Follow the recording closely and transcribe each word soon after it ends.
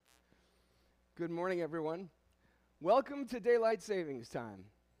Good morning, everyone. Welcome to Daylight Savings Time.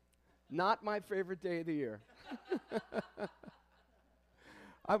 Not my favorite day of the year.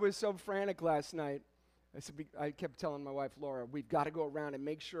 I was so frantic last night. I kept telling my wife, Laura, we've got to go around and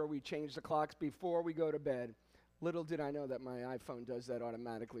make sure we change the clocks before we go to bed. Little did I know that my iPhone does that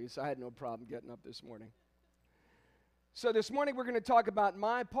automatically, so I had no problem getting up this morning. So this morning we're going to talk about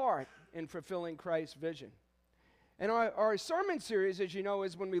my part in fulfilling Christ's vision. And our sermon series, as you know,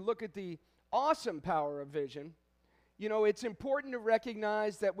 is when we look at the awesome power of vision. You know, it's important to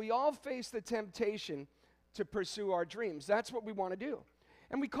recognize that we all face the temptation to pursue our dreams. That's what we want to do.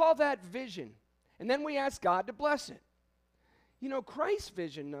 And we call that vision. And then we ask God to bless it. You know, Christ's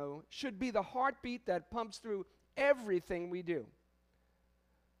vision, though, should be the heartbeat that pumps through everything we do.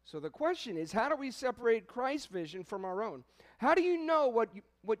 So the question is, how do we separate Christ's vision from our own? How do you know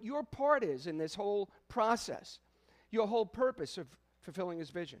what your part is in this whole process, your whole purpose of fulfilling His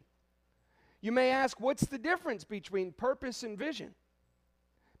vision? You may ask, what's the difference between purpose and vision?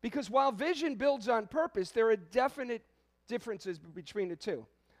 Because while vision builds on purpose, there are definite differences between the two.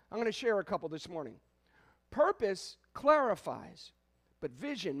 I'm going to share a couple this morning. Purpose clarifies, but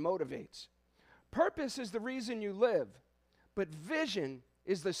vision motivates. Purpose is the reason you live, but vision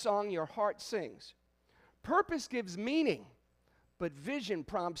is the song your heart sings. Purpose gives meaning, but vision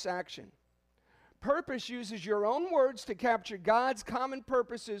prompts action. Purpose uses your own words to capture God's common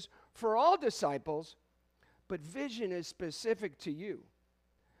purposes for all disciples, but vision is specific to you.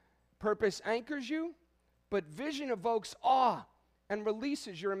 Purpose anchors you, but vision evokes awe and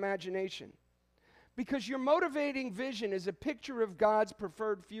releases your imagination. Because your motivating vision is a picture of God's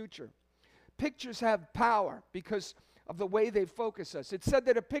preferred future. Pictures have power because of the way they focus us. It's said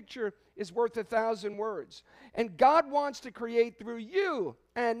that a picture is worth 1,000 words. And God wants to create through you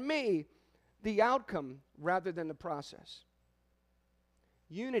and me the outcome rather than the process.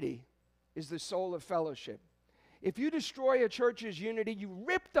 Unity is the soul of fellowship. If you destroy a church's unity, you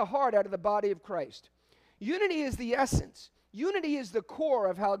rip the heart out of the body of Christ. Unity is the essence. Unity is the core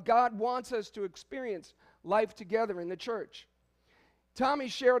of how God wants us to experience life together in the church. Tommy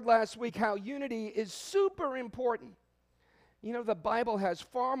shared last week how unity is super important. You know, the Bible has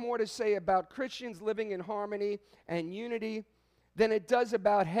far more to say about Christians living in harmony and unity than it does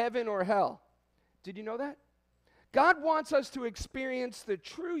about heaven or hell. Did you know that? God wants us to experience the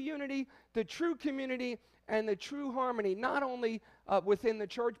true unity, the true community, and the true harmony, not only within the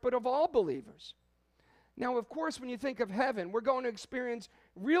church, but of all believers. Now, of course, when you think of heaven, we're going to experience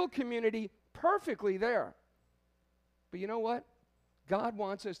real community perfectly there. But you know what? God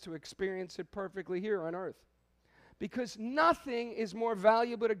wants us to experience it perfectly here on earth. Because nothing is more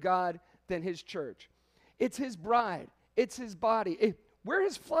valuable to God than His church. It's His bride. It's His body. We're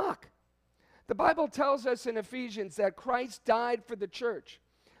His flock. The Bible tells us in Ephesians that Christ died for the church.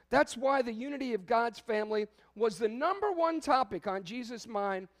 That's why the unity of God's family was the number one topic on Jesus'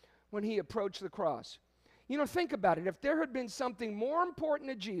 mind when He approached the cross. You know, think about it. If there had been something more important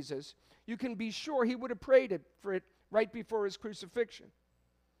to Jesus, you can be sure He would have prayed for it right before His crucifixion.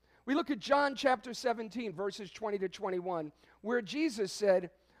 We look at John chapter 17, verses 20 to 21, where Jesus said,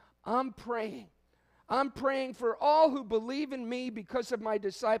 I'm praying for all who believe in me because of my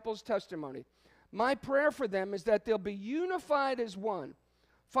disciples' testimony. My prayer for them is that they'll be unified as one.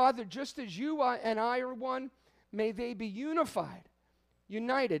 Father, just as you and I are one, may they be unified,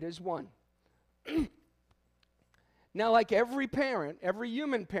 united as one. Now, like every parent, every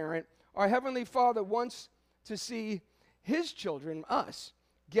human parent, our Heavenly Father wants to see His children, us,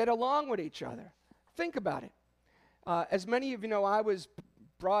 get along with each other. Think about it. As many of you know, I was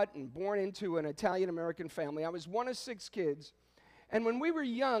brought and born into an Italian-American family. I was one of 6 kids. And when we were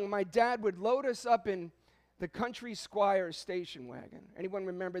young, my dad would load us up in the Country Squire station wagon. Anyone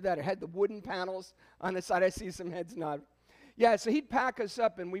remember that? It had the wooden panels on the side. I see some heads nod. Yeah, so he'd pack us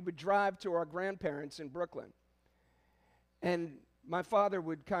up and we would drive to our grandparents in Brooklyn. And my father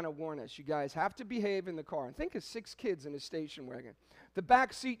would kind of warn us, you guys have to behave in the car. And think of 6 kids in a station wagon. The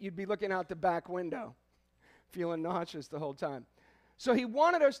back seat, you'd be looking out the back window, feeling nauseous the whole time. So he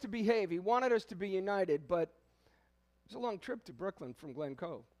wanted us to behave. He wanted us to be united, but it was a long trip to Brooklyn from Glen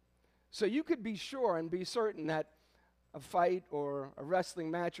Cove. So you could be sure and be certain that a fight or a wrestling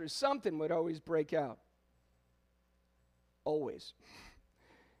match or something would always break out. Always.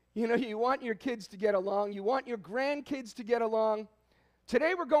 You know, you want your kids to get along. You want your grandkids to get along.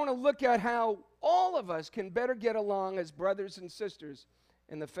 Today we're going to look at how all of us can better get along as brothers and sisters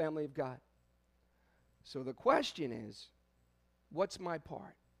in the family of God. So the question is, what's my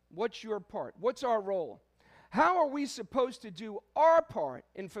part? What's your part? What's our role? How are we supposed to do our part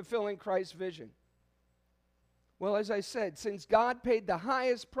in fulfilling Christ's vision? Well, as I said, since God paid the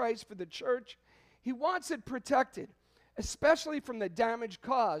highest price for the church, He wants it protected, especially from the damage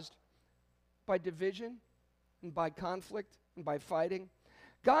caused by division and by conflict and by fighting.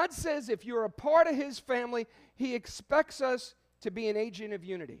 God says if you're a part of his family, he expects us to be an agent of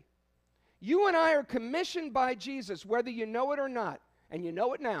unity. You and I are commissioned by Jesus, whether you know it or not, and you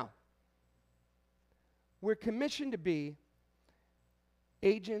know it now. We're commissioned to be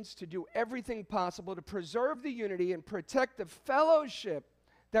agents to do everything possible to preserve the unity and protect the fellowship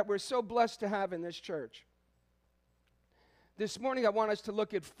that we're so blessed to have in this church. This morning, I want us to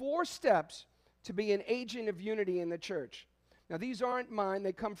look at 4 steps to be an agent of unity in the church. Now, these aren't mine.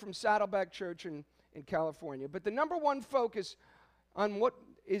 They come from Saddleback Church in California. But the number one focus on what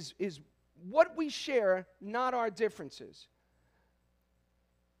is what we share, not our differences.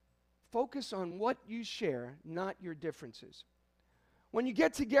 Focus on what you share, not your differences. When you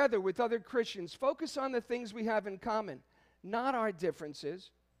get together with other Christians, focus on the things we have in common, not our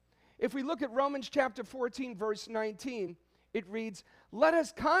differences. If we look at Romans chapter 14, verse 19, it reads, "Let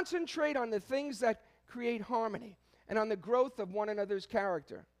us concentrate on the things that create harmony and on the growth of one another's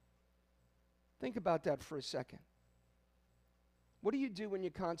character." Think about that for a second. What do you do when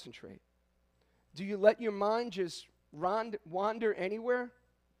you concentrate? Do you let your mind just wander anywhere?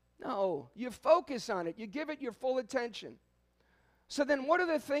 No, you focus on it. You give it your full attention. So then what are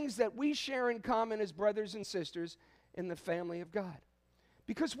the things that we share in common as brothers and sisters in the family of God?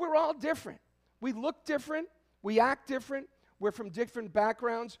 Because we're all different. We look different. We act different. We're from different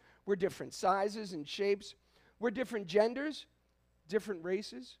backgrounds. We're different sizes and shapes. We're different genders, different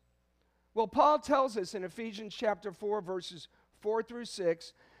races. Well, Paul tells us in Ephesians chapter 4, verses 4 through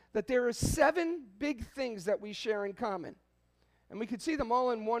 6, that there are 7 big things that we share in common. And we could see them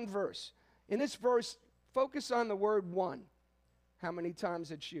all in one verse. In this verse, focus on the word one, how many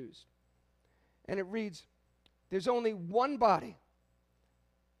times it's used. And it reads, there's only one body,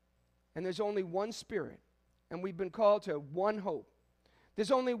 and there's only one Spirit, and we've been called to one hope.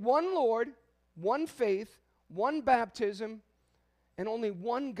 There's only one Lord, one faith, one baptism, and only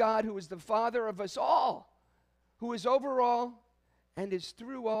one God who is the Father of us all, who is over all, and is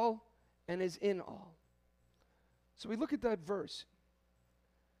through all, and is in all. So we look at that verse.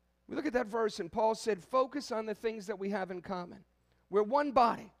 We look at that verse, and Paul said, focus on the things that we have in common. We're one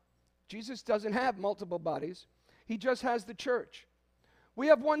body. Jesus doesn't have multiple bodies. He just has the church. We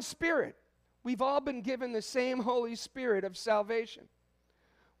have one Spirit. We've all been given the same Holy Spirit of salvation.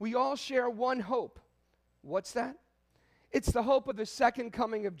 We all share one hope. What's that? It's the hope of the second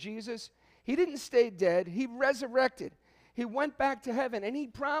coming of Jesus. He didn't stay dead. He resurrected. He went back to heaven, and he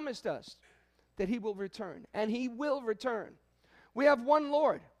promised us that he will return, and he will return. We have one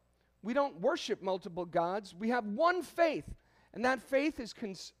Lord. We don't worship multiple gods. We have one faith, and that faith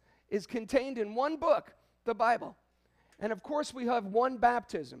is contained in one book, the Bible. And of course, we have one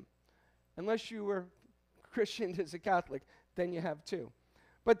baptism. Unless you were Christian as a Catholic, then you have 2.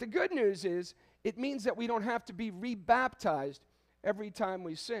 But the good news is, it means that we don't have to be rebaptized every time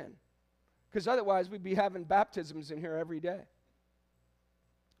we sin. Because otherwise, we'd be having baptisms in here every day.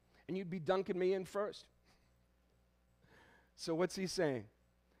 And you'd be dunking me in first. So what's he saying?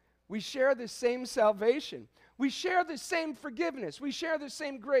 We share the same salvation. We share the same forgiveness. We share the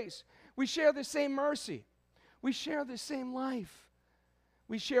same grace. We share the same mercy. We share the same life.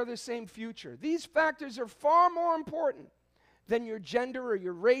 We share the same future. These factors are far more important than your gender or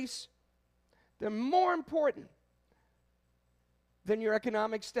your race. They're more important than your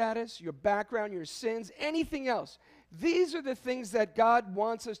economic status, your background, your sins, anything else. These are the things that God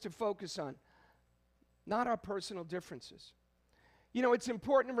wants us to focus on, not our personal differences. You know, it's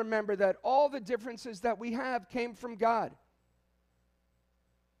important to remember that all the differences that we have came from God.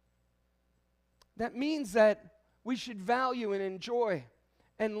 That means that we should value and enjoy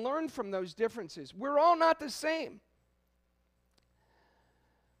and learn from those differences. We're all not the same.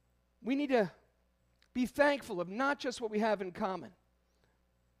 We need to be thankful of not just what we have in common.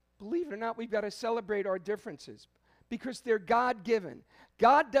 Believe it or not, we've got to celebrate our differences because they're God-given.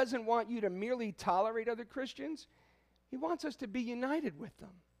 God doesn't want you to merely tolerate other Christians. He wants us to be united with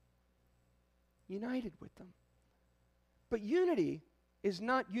them. United with them. But unity is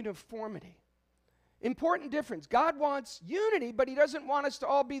not uniformity. Important difference. God wants unity, but he doesn't want us to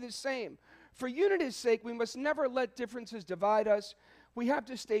all be the same. For unity's sake, we must never let differences divide us. We have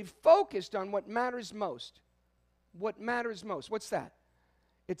to stay focused on what matters most. What matters most? What's that?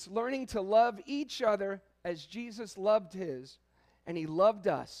 It's learning to love each other as Jesus loved his, and he loved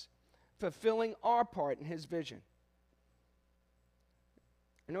us, fulfilling our part in his vision.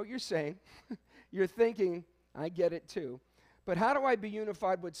 I know what you're saying. You're thinking, I get it too. But how do I be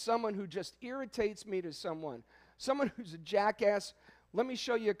unified with someone who just irritates me to someone who's a jackass? Let me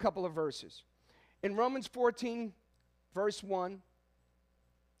show you a couple of verses. In Romans 14, verse 1,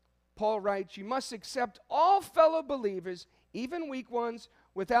 Paul writes, "You must accept all fellow believers, even weak ones,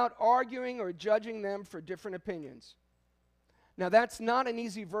 without arguing or judging them for different opinions." Now, that's not an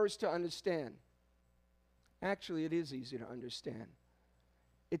easy verse to understand. Actually, it is easy to understand.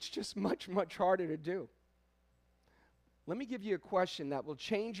 It's just much, much harder to do. Let me give you a question that will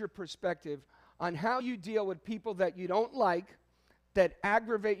change your perspective on how you deal with people that you don't like, that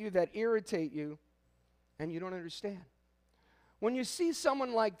aggravate you, that irritate you, and you don't understand. When you see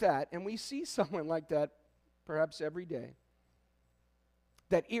someone like that, and we see someone like that perhaps every day,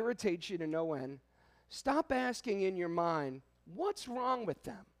 that irritates you to no end, stop asking in your mind, what's wrong with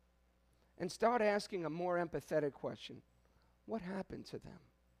them? And start asking a more empathetic question. What happened to them?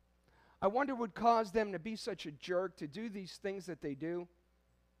 I wonder what caused them to be such a jerk, to do these things that they do.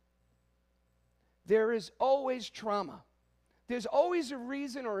 There is always trauma. There's always a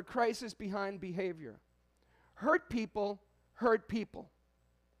reason or a crisis behind behavior. Hurt people hurt people.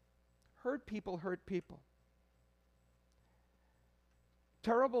 Hurt people hurt people.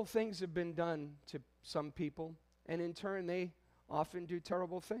 Terrible things have been done to some people, and in turn, they often do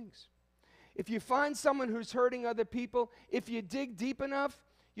terrible things. If you find someone who's hurting other people, if you dig deep enough,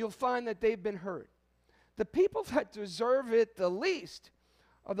 you'll find that they've been hurt. The people that deserve it the least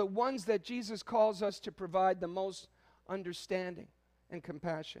are the ones that Jesus calls us to provide the most understanding and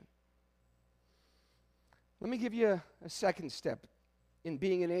compassion. Let me give you a second step in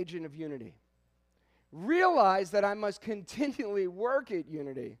being an agent of unity. Realize that I must continually work at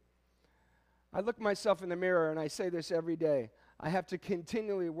unity. I look myself in the mirror and I say this every day. I have to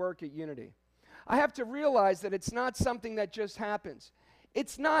continually work at unity. I have to realize that it's not something that just happens.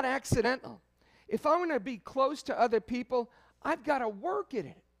 It's not accidental. If I'm going to be close to other people, I've got to work at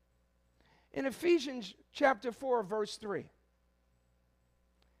it. In Ephesians chapter 4, verse 3,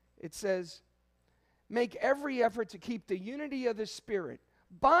 it says, "Make every effort to keep the unity of the Spirit.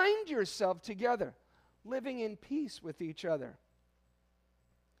 Bind yourself together, living in peace with each other."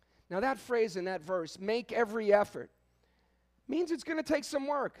 Now that phrase in that verse, "make every effort," means it's going to take some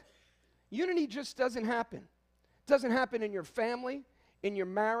work. Unity just doesn't happen. It doesn't happen in your family, in your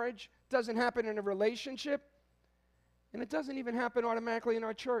marriage, it doesn't happen in a relationship, and it doesn't even happen automatically in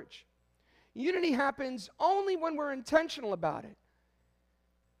our church. Unity happens only when we're intentional about it.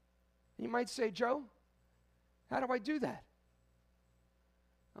 You might say, "Joe, how do I do that?"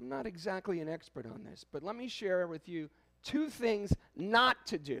 I'm not exactly an expert on this, but let me share with you 2 things not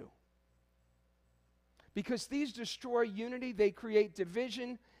to do. Because these destroy unity, they create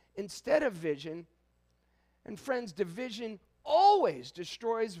division instead of vision. And friends, division always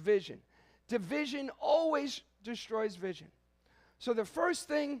destroys vision. Division always destroys vision. So the first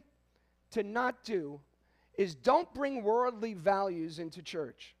thing to not do is don't bring worldly values into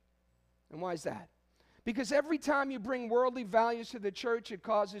church. And why is that? Because every time you bring worldly values to the church, it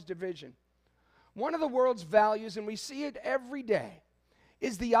causes division. One of the world's values, and we see it every day,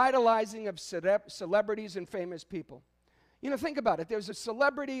 is the idolizing of celebrities and famous people. You know, think about it. There's a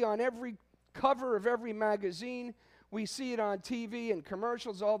celebrity on every cover of every magazine. We see it on TV and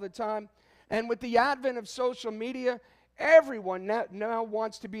commercials all the time. And with the advent of social media, everyone now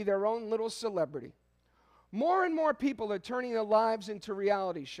wants to be their own little celebrity. More and more people are turning their lives into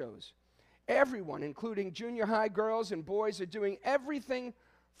reality shows. Everyone, including junior high girls and boys, are doing everything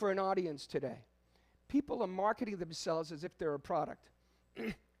for an audience today. People are marketing themselves as if they're a product.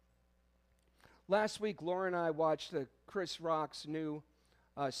 Last week, Laura and I watched Chris Rock's new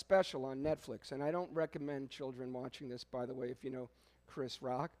special on Netflix, and I don't recommend children watching this, by the way, if you know Chris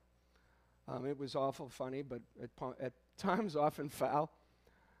Rock. It was awful funny, but at times often foul.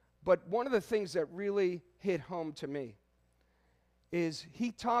 But one of the things that really hit home to me is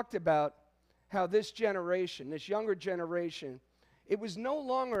he talked about how this generation, this younger generation, it was no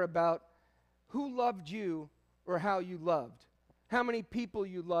longer about who loved you or how you loved, how many people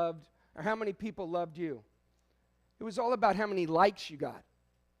you loved or how many people loved you. It was all about how many likes you got,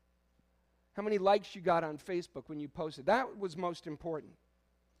 how many likes you got on Facebook when you posted. That was most important.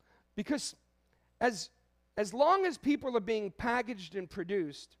 Because as long as people are being packaged and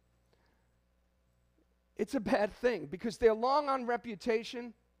produced, it's a bad thing because they're long on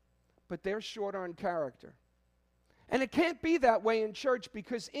reputation, but they're short on character. And it can't be that way in church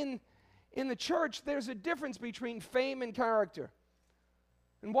because in the church, there's a difference between fame and character.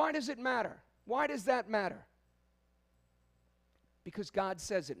 And why does it matter? Why does that matter? Because God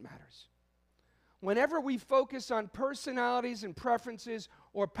says it matters. Whenever we focus on personalities and preferences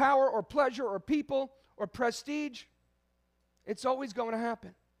or power or pleasure or people or prestige, it's always going to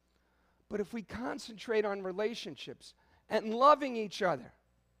happen. But if we concentrate on relationships and loving each other,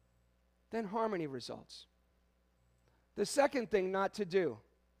 then harmony results. The second thing not to do,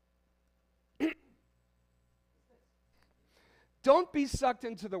 don't be sucked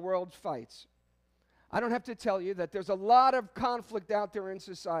into the world's fights. I don't have to tell you that there's a lot of conflict out there in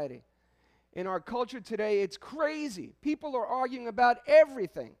society. In our culture today, it's crazy. People are arguing about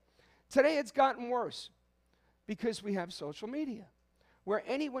everything. Today, it's gotten worse because we have social media, where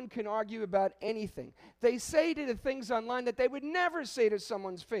anyone can argue about anything. They say to the things online that they would never say to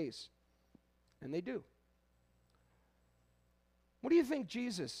someone's face, and they do. What do you think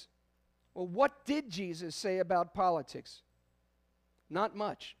what did Jesus say about politics? Not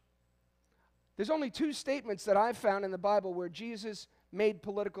much. There's only 2 statements that I've found in the Bible where Jesus made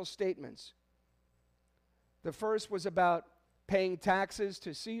political statements. The first was about paying taxes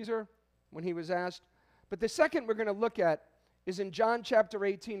to Caesar when he was asked. But the second we're going to look at is in John chapter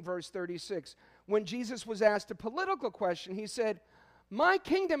 18, verse 36. When Jesus was asked a political question, he said, "My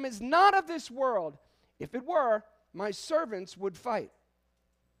kingdom is not of this world. If it were, my servants would fight."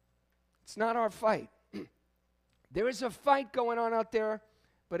 It's not our fight. There is a fight going on out there,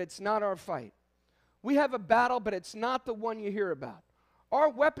 but it's not our fight. We have a battle, but it's not the one you hear about. Our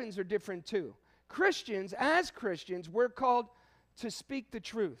weapons are different too. As Christians, we're called to speak the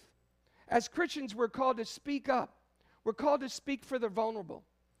truth. As Christians, we're called to speak up. We're called to speak for the vulnerable,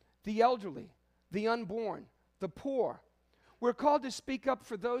 the elderly, the unborn, the poor. We're called to speak up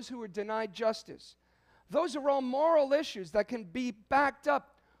for those who are denied justice. Those are all moral issues that can be backed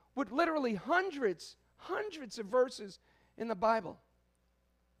up with literally hundreds of verses in the Bible.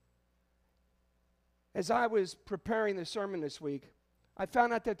 As I was preparing the sermon this week, I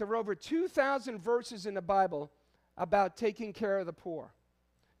found out that there are over 2,000 verses in the Bible about taking care of the poor.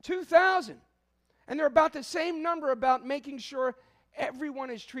 2,000! And they're about the same number about making sure everyone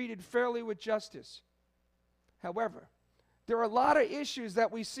is treated fairly with justice. However, there are a lot of issues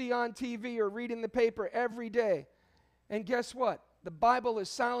that we see on TV or read in the paper every day. And guess what? The Bible is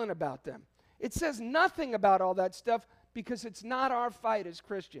silent about them. It says nothing about all that stuff because it's not our fight as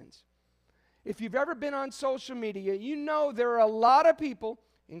Christians. If you've ever been on social media, you know there are a lot of people,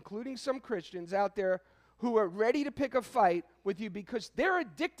 including some Christians out there, who are ready to pick a fight with you because they're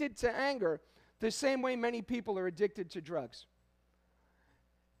addicted to anger the same way many people are addicted to drugs.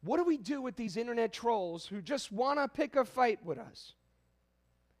 What do we do with these internet trolls who just want to pick a fight with us?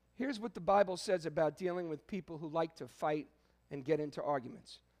 Here's what the Bible says about dealing with people who like to fight and get into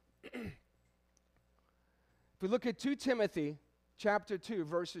arguments. If we look at 2 Timothy chapter 2,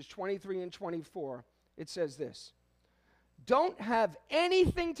 verses 23 and 24, it says this: "Don't have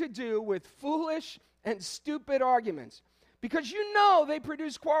anything to do with foolish and stupid arguments, because you know they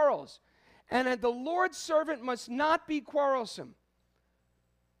produce quarrels. And the Lord's servant must not be quarrelsome,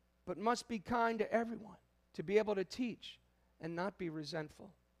 but must be kind to everyone, to be able to teach and not be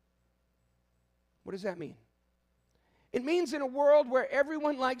resentful." What does that mean? It means in a world where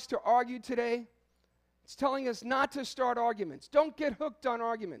everyone likes to argue today, it's telling us not to start arguments. Don't get hooked on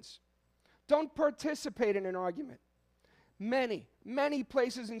arguments. Don't participate in an argument. Many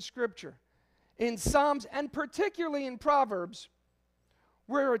places in Scripture, in Psalms, and particularly in Proverbs,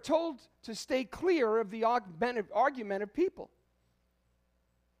 we're told to stay clear of the argumentative people.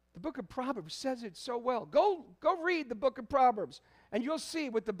 The book of Proverbs says it so well. Go read the book of Proverbs, and you'll see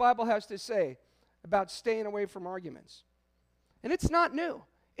what the Bible has to say about staying away from arguments. And it's not new.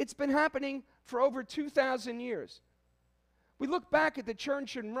 It's been happening for over 2,000 years. We look back at the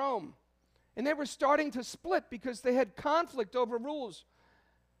church in Rome, and they were starting to split because they had conflict over rules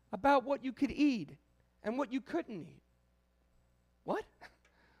about what you could eat and what you couldn't eat. What?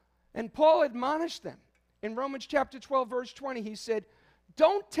 And Paul admonished them. In Romans chapter 12, verse 20, he said,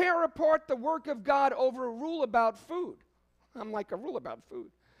 "Don't tear apart the work of God over a rule about food." I'm like, a rule about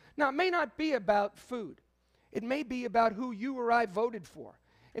food. Now, it may not be about food. It may be about who you or I voted for.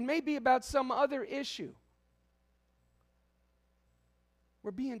 It may be about some other issue.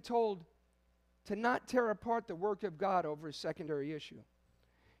 We're being told to not tear apart the work of God over a secondary issue.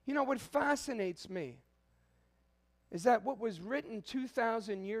 You know, what fascinates me is that what was written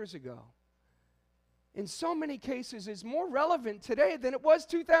 2,000 years ago, in so many cases, is more relevant today than it was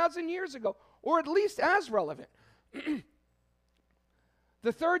 2,000 years ago, or at least as relevant.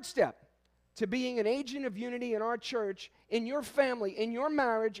 The third step to being an agent of unity in our church, in your family, in your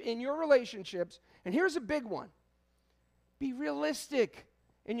marriage, in your relationships, and here's a big one: be realistic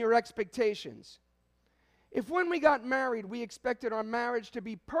in your expectations. If when we got married, we expected our marriage to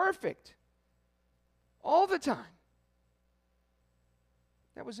be perfect all the time,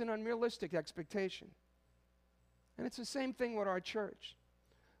 that was an unrealistic expectation. And it's the same thing with our church.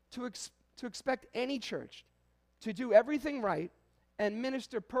 To expect any church to do everything right and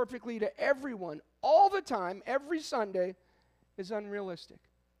minister perfectly to everyone all the time, every Sunday, is unrealistic.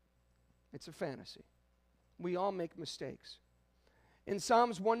 It's a fantasy. We all make mistakes. In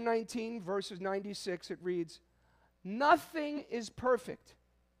Psalms 119, verses 96, it reads, "Nothing is perfect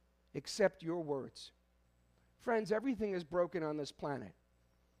except your words." Friends, everything is broken on this planet.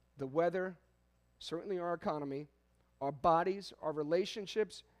 The weather, certainly our economy, our bodies, our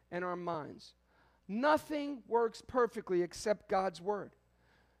relationships, and our minds. Nothing works perfectly except God's word.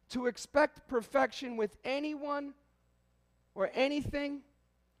 To expect perfection with anyone or anything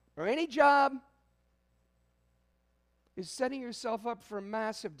or any job is setting yourself up for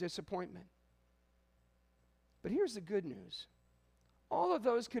massive disappointment. But here's the good news. All of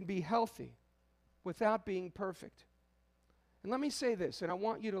those can be healthy without being perfect. And let me say this, and I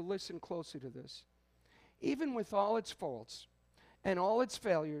want you to listen closely to this. Even with all its faults and all its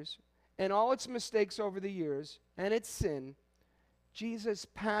failures and all its mistakes over the years and its sin, Jesus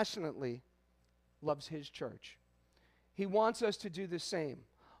passionately loves his church. He wants us to do the same.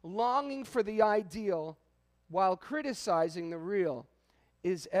 Longing for the ideal while criticizing the real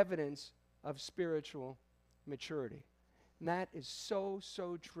is evidence of spiritual maturity. And that is so,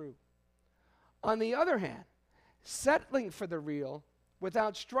 so true. On the other hand, settling for the real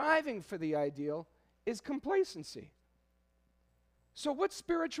without striving for the ideal is complacency. So what's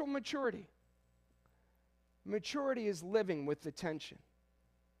spiritual maturity? Maturity is living with the tension.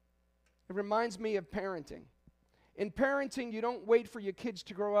 It reminds me of parenting. In parenting, you don't wait for your kids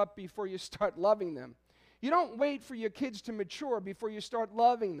to grow up before you start loving them. You don't wait for your kids to mature before you start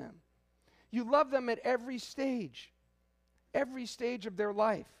loving them. You love them at every stage of their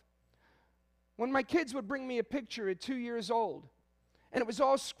life. When my kids would bring me a picture at 2 years old, and it was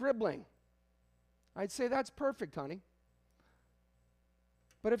all scribbling, I'd say, "That's perfect, honey."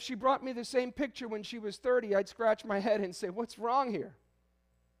 But if she brought me the same picture when she was 30, I'd scratch my head and say, "What's wrong here?"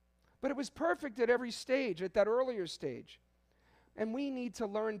 But it was perfect at every stage, at that earlier stage. And we need to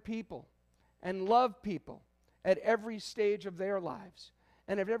learn people and love people at every stage of their lives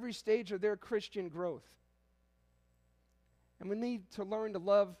and at every stage of their Christian growth. And we need to learn to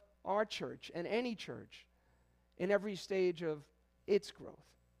love our church and any church in every stage of its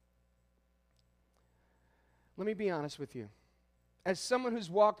growth. Let me be honest with you. As someone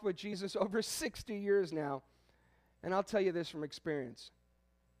who's walked with Jesus over 60 years now, and I'll tell you this from experience,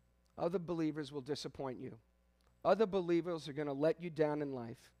 other believers will disappoint you. Other believers are going to let you down in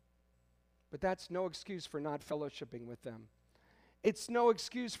life. But that's no excuse for not fellowshipping with them. It's no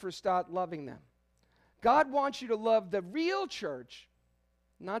excuse for start loving them. God wants you to love the real church,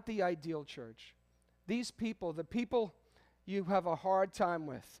 not the ideal church. These people, the people you have a hard time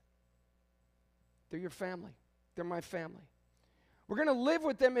with, they're your family. They're my family. We're going to live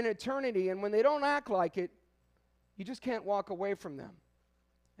with them in eternity, and when they don't act like it, you just can't walk away from them.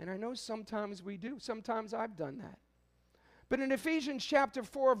 And I know sometimes we do. Sometimes I've done that. But in Ephesians chapter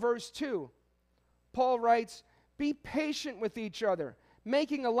 4, verse 2, Paul writes, "Be patient with each other,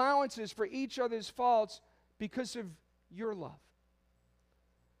 making allowances for each other's faults because of your love."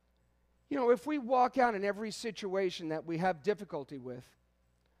 You know, if we walk out in every situation that we have difficulty with,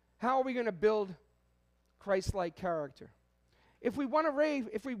 how are we going to build Christ-like character? If we run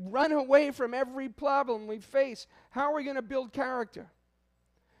away from every problem we face, how are we going to build character?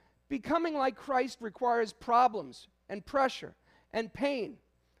 Becoming like Christ requires problems and pressure and pain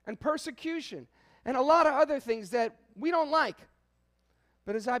and persecution and a lot of other things that we don't like.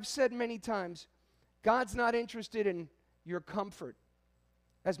 But as I've said many times, God's not interested in your comfort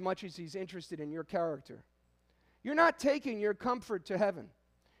as much as he's interested in your character. You're not taking your comfort to heaven.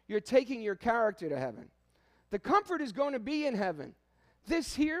 You're taking your character to heaven. The comfort is going to be in heaven.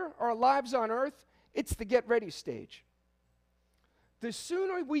 This here, our lives on earth, it's the get ready stage. The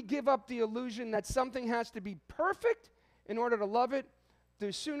sooner we give up the illusion that something has to be perfect in order to love it,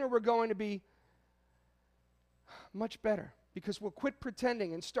 the sooner we're going to be much better, because we'll quit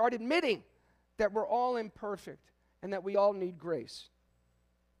pretending and start admitting that we're all imperfect and that we all need grace.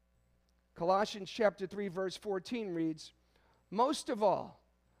 Colossians chapter 3, verse 14 reads, "Most of all,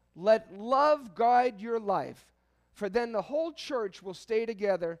 let love guide your life, for then the whole church will stay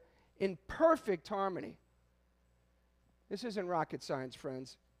together in perfect harmony." This isn't rocket science,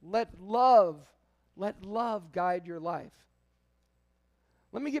 friends. Let love guide your life.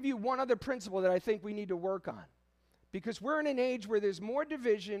 Let me give you one other principle that I think we need to work on, because we're in an age where there's more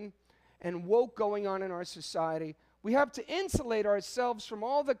division and woke going on in our society. We have to insulate ourselves from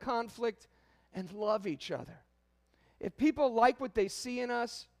all the conflict and love each other. If people like what they see in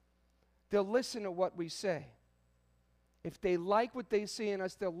us, they'll listen to what we say. If they like what they see in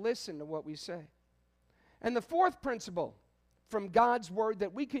us, they'll listen to what we say. And the fourth principle from God's word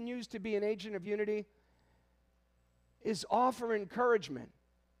that we can use to be an agent of unity is offer encouragement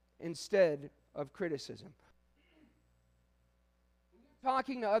instead of criticism.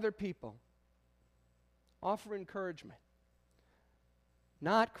 Talking to other people, offer encouragement,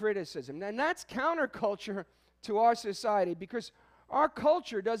 not criticism. And that's counterculture to our society, because our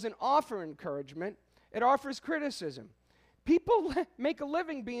culture doesn't offer encouragement, it offers criticism. People make a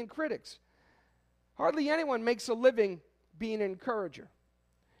living being critics. Hardly anyone makes a living being an encourager.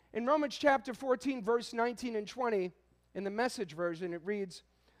 In Romans chapter 14, verse 19 and 20, in the Message version, it reads,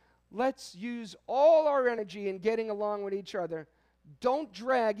 "Let's use all our energy in getting along with each other. Don't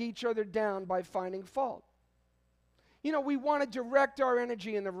drag each other down by finding fault." You know, we want to direct our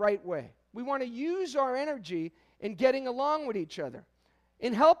energy in the right way. We want to use our energy in getting along with each other,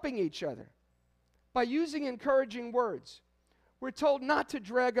 in helping each other, by using encouraging words. We're told not to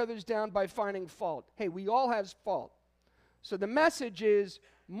drag others down by finding fault. Hey, we all have fault. So the message is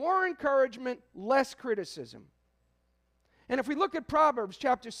more encouragement, less criticism. And if we look at Proverbs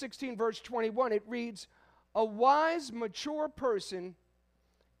chapter 16, verse 21, it reads, "A wise, mature person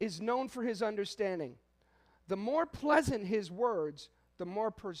is known for his understanding. The more pleasant his words, the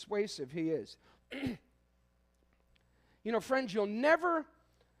more persuasive he is." You know, friends, you'll never,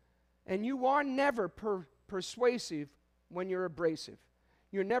 and you are never persuasive when you're abrasive.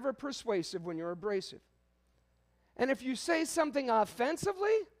 You're never persuasive when you're abrasive. And if you say something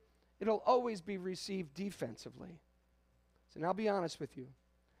offensively, it'll always be received defensively. So now I'll be honest with you.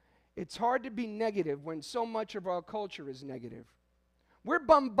 It's hard to be negative when so much of our culture is negative. We're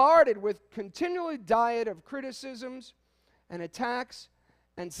bombarded with continually diet of criticisms and attacks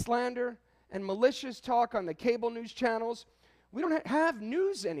and slander and malicious talk on the cable news channels. We don't have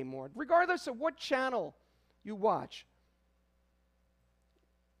news anymore, regardless of what channel you watch.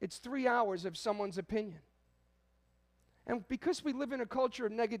 It's 3 hours of someone's opinion. And because we live in a culture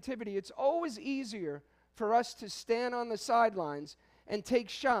of negativity, it's always easier for us to stand on the sidelines and take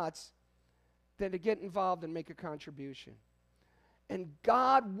shots than to get involved and make a contribution. And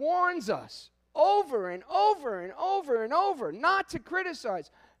God warns us over and over and over and over not to criticize,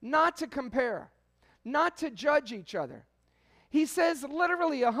 not to compare, not to judge each other. He says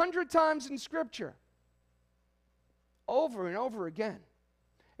literally 100 times in Scripture, over and over again.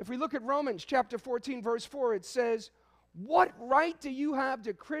 If we look at Romans chapter 14, verse 4, it says, "What right do you have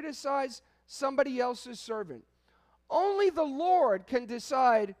to criticize somebody else's servant? Only the Lord can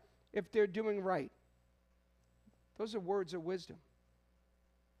decide if they're doing right." Those are words of wisdom.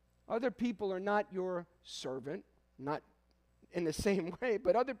 Other people are not your servant, not in the same way,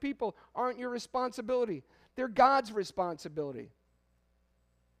 but other people aren't your responsibility. They're God's responsibility.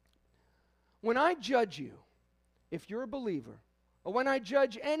 When I judge you, if you're a believer, or when I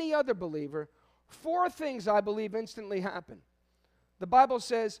judge any other believer, 4 things I believe instantly happen. The Bible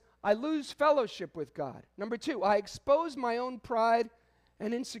says, I lose fellowship with God. Number 2, I expose my own pride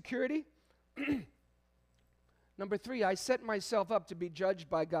and insecurity. Number 3, I set myself up to be judged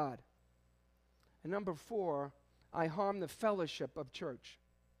by God. And number 4, I harm the fellowship of church.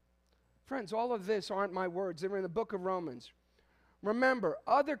 Friends, all of this aren't my words. They're in the book of Romans. Remember,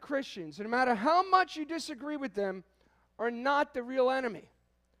 other Christians, no matter how much you disagree with them, are not the real enemy.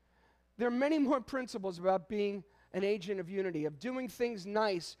 There are many more principles about being an agent of unity, of doing things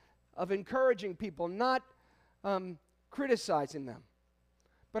nice, of encouraging people, not criticizing them.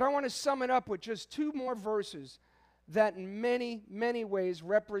 But I want to sum it up with just 2 more verses that in many, many ways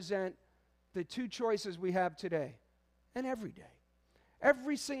represent the 2 choices we have today and every day.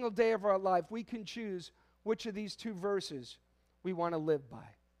 Every single day of our life, we can choose which of these 2 verses we want to live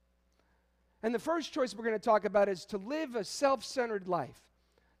by. And the first choice we're going to talk about is to live a self-centered life.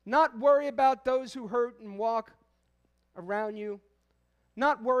 Not worry about those who hurt and walk around you.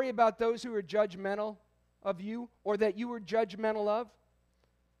 Not worry about those who are judgmental of you or that you were judgmental of.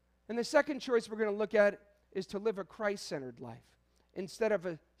 And the second choice we're going to look at is to live a Christ-centered life instead of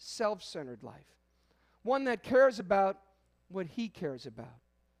a self-centered life. One that cares about what He cares about.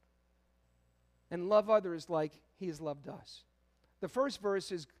 And love others like He has loved us. The first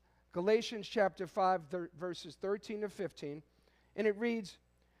verse is Galatians chapter 5, verses 13 to 15. And it reads,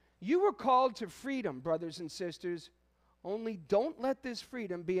 "You were called to freedom, brothers and sisters. Only don't let this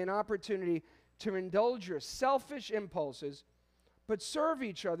freedom be an opportunity to indulge your selfish impulses, but serve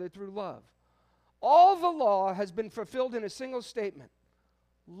each other through love. All the law has been fulfilled in a single statement.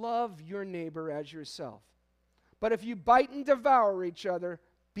 Love your neighbor as yourself. But if you bite and devour each other,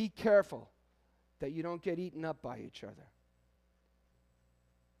 be careful that you don't get eaten up by each other."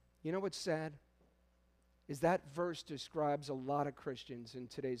 You know what's sad? Is that verse describes a lot of Christians in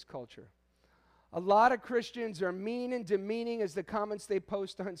today's culture. A lot of Christians are mean and demeaning as the comments they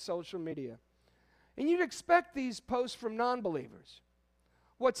post on social media. And you'd expect these posts from non-believers.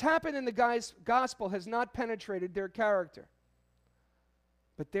 What's happened in the gospel has not penetrated their character.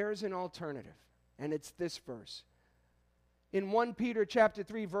 But there is an alternative, and it's this verse. In 1 Peter chapter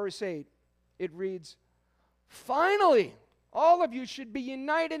 3, verse 8, it reads, "Finally, all of you should be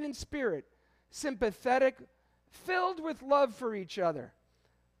united in spirit, sympathetic, filled with love for each other,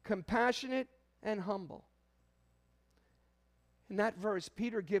 compassionate, and humble." In that verse,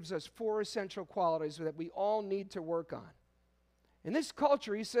 Peter gives us 4 essential qualities that we all need to work on. In this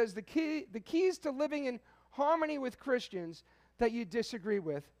culture, he says the keys to living in harmony with Christians that you disagree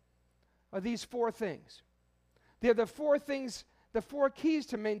with are these 4 things. They're the 4 things, the 4 keys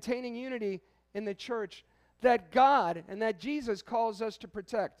to maintaining unity in the church that God and that Jesus calls us to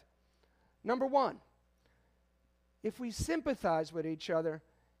protect. Number 1, if we sympathize with each other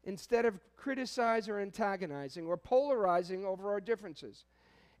instead of criticize or antagonizing or polarizing over our differences.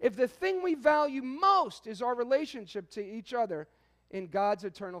 If the thing we value most is our relationship to each other in God's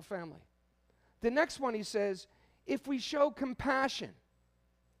eternal family. The next one, he says, if we show compassion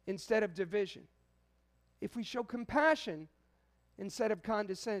instead of division. If we show compassion instead of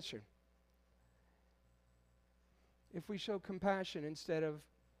condescension. If we show compassion instead of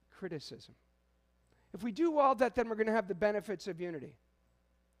criticism. If we do all that, then we're going to have the benefits of unity.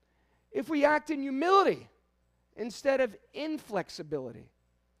 If we act in humility instead of inflexibility,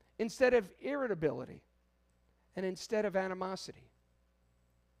 instead of irritability, and instead of animosity.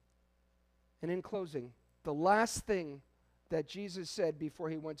 And in closing, the last thing that Jesus said before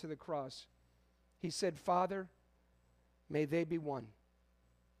he went to the cross, he said, "Father, may they be one."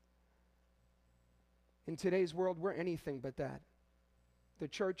 In today's world, we're anything but that. The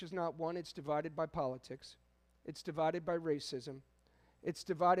church is not one. It's divided by politics. It's divided by racism. It's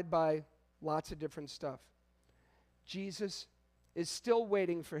divided by lots of different stuff. Jesus is still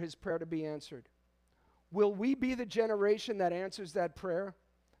waiting for his prayer to be answered. Will we be the generation that answers that prayer?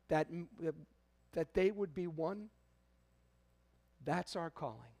 That they would be one? That's our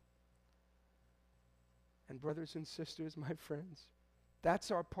calling. And brothers and sisters, my friends,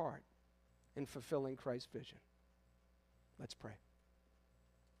 that's our part in fulfilling Christ's vision. Let's pray.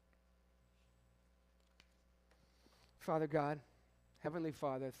 Father God, Heavenly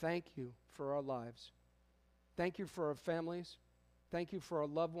Father, thank you for our lives. Thank you for our families. Thank you for our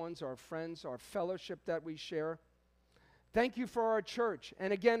loved ones, our friends, our fellowship that we share. Thank you for our church.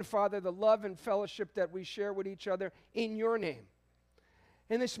 And again, Father, the love and fellowship that we share with each other in your name.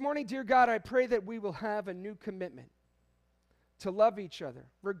 And this morning, dear God, I pray that we will have a new commitment to love each other,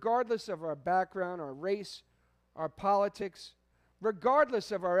 regardless of our background, our race, our politics,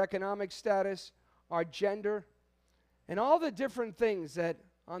 regardless of our economic status, our gender, and all the different things that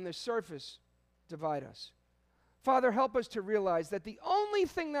on the surface divide us. Father, help us to realize that the only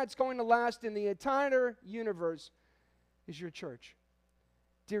thing that's going to last in the entire universe is your church.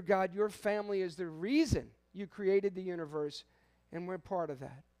 Dear God, your family is the reason you created the universe, and we're part of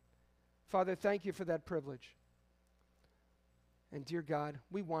that. Father, thank you for that privilege. And dear God,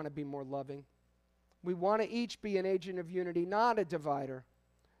 we want to be more loving. We want to each be an agent of unity, not a divider.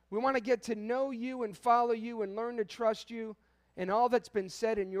 We want to get to know you and follow you and learn to trust you and all that's been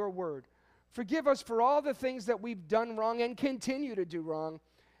said in your word. Forgive us for all the things that we've done wrong and continue to do wrong.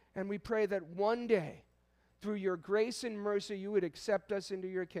 And we pray that one day, through your grace and mercy, you would accept us into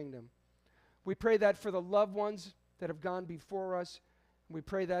your kingdom. We pray that for the loved ones that have gone before us. We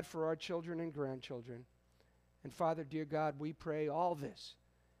pray that for our children and grandchildren. And Father, dear God, we pray all this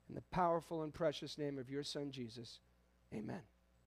in the powerful and precious name of your Son, Jesus. Amen.